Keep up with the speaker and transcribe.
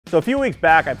So a few weeks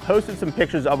back, I posted some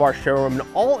pictures of our showroom, and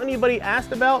all anybody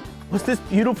asked about was this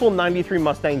beautiful 93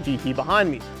 Mustang GT behind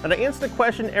me. And to answer the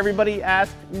question everybody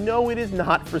asked, no, it is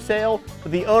not for sale,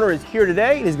 but the owner is here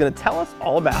today and he's gonna tell us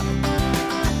all about it.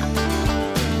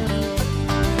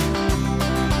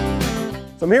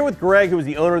 So I'm here with Greg, who is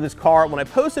the owner of this car. When I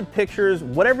posted pictures,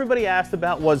 what everybody asked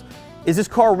about was, is this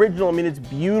car original? I mean, it's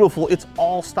beautiful, it's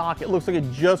all stock. It looks like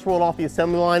it just rolled off the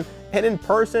assembly line, and in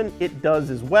person, it does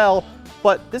as well.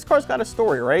 But this car's got a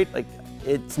story, right? Like,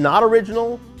 it's not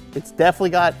original, it's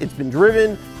been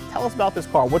driven. Tell us about this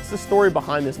car. What's the story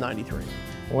behind this 93?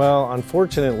 Well,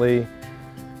 unfortunately,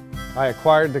 I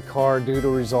acquired the car due to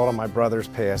a result of my brother's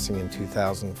passing in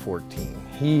 2014.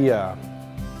 He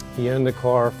owned the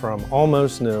car from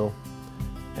almost new,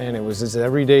 and it was his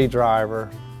everyday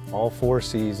driver, all 4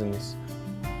 seasons.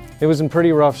 It was in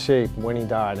pretty rough shape when he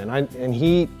died, and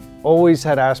he always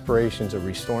had aspirations of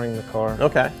restoring the car.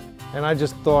 Okay. And I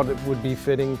just thought it would be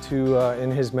fitting to,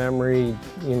 in his memory,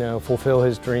 you know, fulfill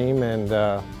his dream and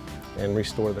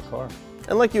restore the car.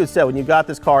 And like you had said, when you got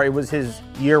this car, it was his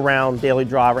year-round daily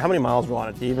driver. How many miles were on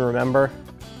it? Do you even remember?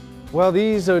 Well,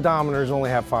 these odometers only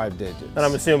have 5 digits. And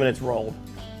I'm assuming it's rolled.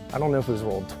 I don't know if it was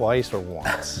rolled twice or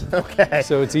once. Okay.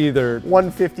 So it's either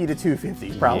 150 to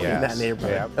 250, probably in that neighborhood.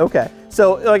 Yep. Okay.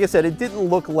 So like I said, it didn't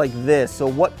look like this. So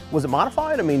what, was it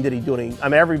modified? I mean, did he do any, I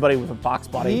mean, everybody was a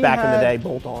Foxbody back in the day,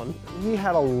 bolt on. He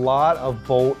had a lot of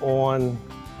bolt on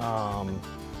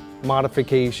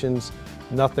modifications,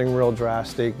 nothing real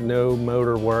drastic, no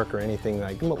motor work or anything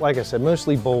like I said,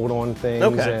 mostly bolt on things.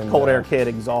 Okay. And, cold air kit,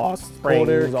 exhaust, springs, cold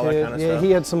air all that kit. kind of Yeah, stuff.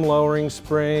 he had some lowering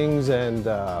springs and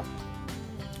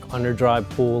underdrive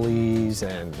pulleys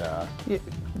and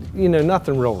you know,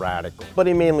 nothing real radical. But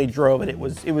he mainly drove it. It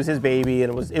was his baby,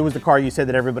 and it was the car you said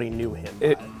that everybody knew him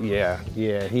by. Yeah,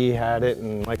 he had it,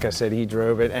 and like I said, he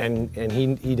drove it, and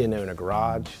he didn't own a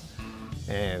garage,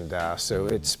 and so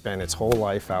it spent its whole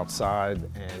life outside,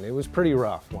 and it was pretty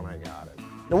rough when I got it.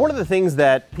 Now, one of the things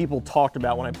that people talked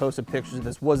about when I posted pictures of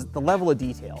this was the level of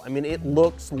detail. I mean, it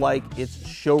looks like it's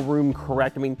showroom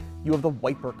correct. I mean, you have the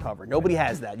wiper cover. Nobody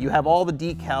has that. You have all the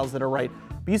decals that are right.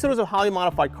 But you said it was a highly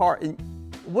modified car. And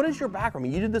what is your background? I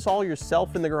mean, you did this all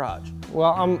yourself in the garage?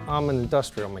 Well, I'm an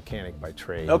industrial mechanic by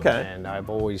trade. Okay. And I've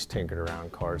always tinkered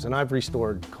around cars, and I've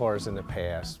restored cars in the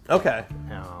past. Okay.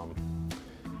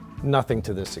 Nothing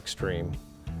to this extreme.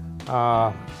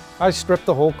 I stripped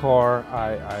the whole car.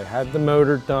 I had the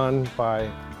motor done by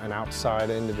an outside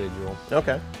individual.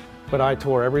 Okay. But I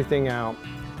tore everything out,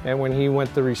 and when he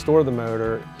went to restore the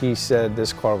motor, he said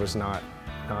this car was not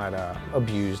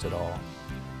abused at all.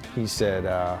 He said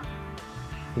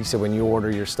when you order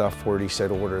your stuff for it, he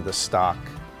said order the stock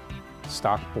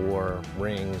bore,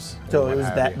 rings. So it was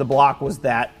that the block was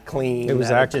that clean. It was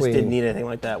that clean. It just didn't need anything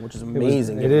like that, which is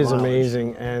amazing. It is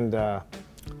amazing, and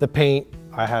the paint.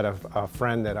 I had a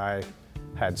friend that I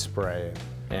had spray it,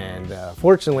 and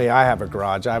fortunately I have a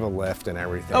garage, I have a lift and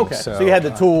everything. Okay, so you had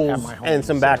the tools and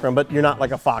some background, but you're not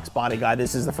like a Foxbody guy.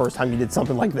 This is the first time you did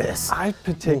something like this. I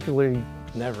particularly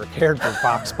never cared for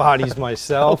Fox bodies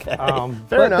myself. Okay.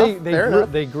 Fair enough.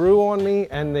 They grew on me,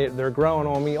 and they're growing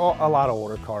on me. A lot of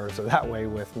older cars are that way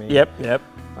with me. Yep.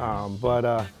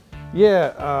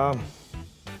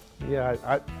 Yeah,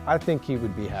 I think he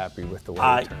would be happy with the way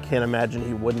I can't imagine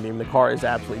he wouldn't be. The car is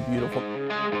absolutely beautiful.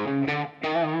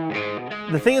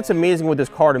 The thing that's amazing with this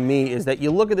car to me is that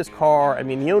you look at this car, I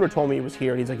mean, the owner told me he was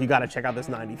here, and he's like, you gotta check out this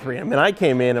 93. I mean, I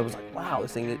came in and was like, wow,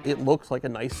 this thing, it looks like a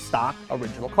nice stock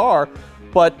original car.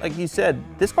 But like you said,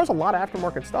 this car's a lot of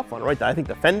aftermarket stuff on it, right? I think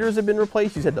the fenders have been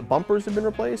replaced. You said the bumpers have been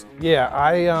replaced? Yeah,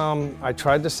 I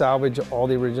tried to salvage all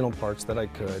the original parts that I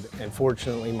could, and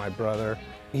fortunately my brother,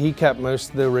 he kept most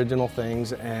of the original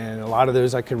things, and a lot of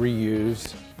those I could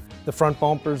reuse. The front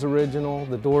bumper's original,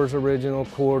 the door's original,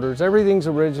 quarters, everything's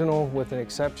original with an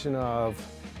exception of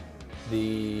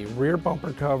the rear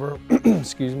bumper cover,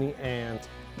 excuse me, and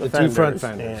the 2 front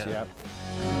fenders. Yeah. Yep.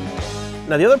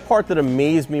 Now the other part that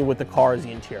amazed me with the car is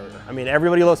the interior. I mean,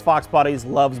 everybody loves Fox bodies,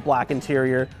 loves black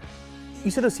interior. You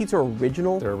said the seats are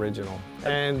original? They're original,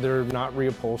 and they're not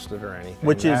reupholstered or anything.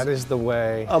 That is the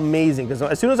way. Amazing, because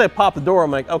as soon as I pop the door,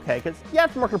 I'm like, okay, because the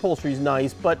aftermarket upholstery is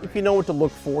nice, but if you know what to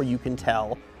look for, you can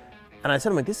tell. And I said,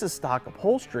 I'm like, this is stock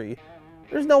upholstery.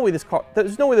 There's no way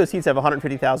those seats have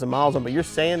 150,000 miles on, but you're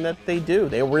saying that they do.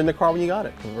 They were in the car when you got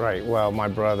it. Right, well, my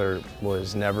brother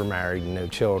was never married, no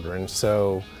children,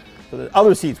 so the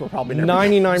other seats were probably never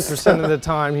 99% of the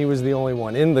time, he was the only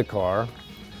one in the car.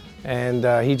 And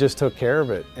he just took care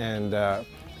of it. And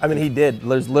I mean, he did.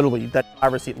 There's literally, that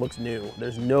driver's seat looks new.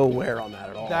 There's no wear on that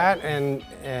at all. That and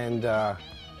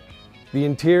the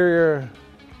interior,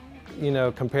 you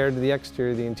know, compared to the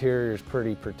exterior, the interior is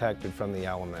pretty protected from the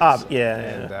elements. Yeah.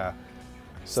 And,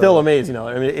 still amazing, though.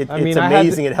 I mean, it's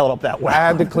amazing it held up that well. I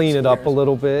had to clean it up a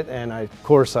little bit, and of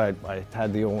course I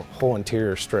had the whole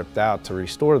interior stripped out to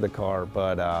restore the car.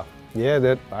 But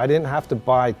yeah, I didn't have to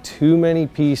buy too many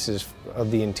pieces of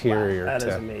the interior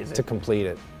to complete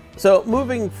it. So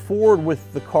moving forward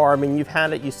with the car, I mean, you've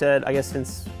had it, you said, I guess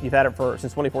since you've had it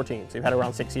since 2014, so you've had it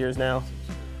around 6 years now.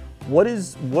 What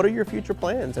are your future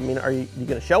plans? I mean, are you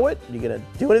going to show it? Are you going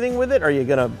to do anything with it? Are you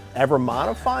going to ever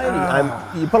modify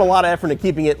it? You put a lot of effort into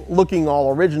keeping it looking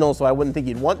all original, so I wouldn't think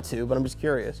you'd want to, but I'm just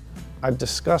curious. I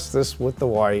discussed this with the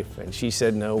wife, and she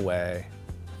said, no way.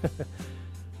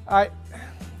 I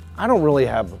don't really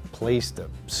have a place to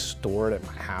store it at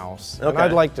my house. Okay. And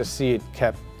I'd like to see it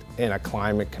kept in a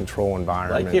climate control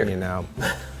environment, like here. You know,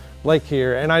 like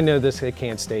here. And I know it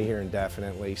can't stay here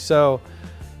indefinitely. So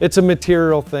it's a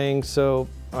material thing. So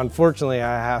unfortunately,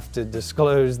 I have to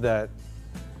disclose that,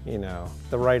 you know,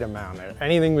 the right amount.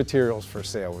 Anything materials for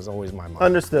sale was always my mind.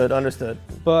 Understood, understood.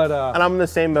 But and I'm in the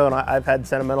same boat. I've had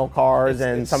sentimental cars,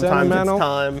 and sometimes it's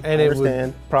time. And it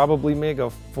would probably make a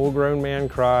full-grown man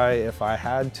cry if I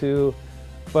had to.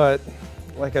 But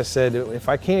like I said, if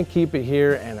I can't keep it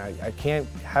here and I can't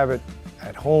have it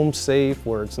at home safe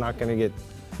where it's not going to get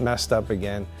messed up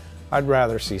again, I'd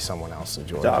rather see someone else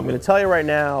enjoy it. So I'm going to tell you right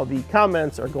now, the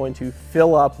comments are going to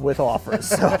fill up with offers.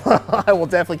 So I will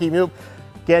definitely keep you.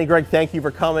 Again, Greg, thank you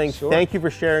for coming. Sure. Thank you for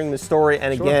sharing the story.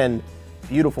 And again,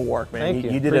 beautiful work, man. Thank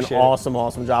you. You did an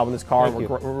awesome job on this car.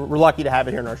 We're lucky to have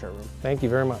it here in our showroom. Thank you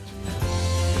very much.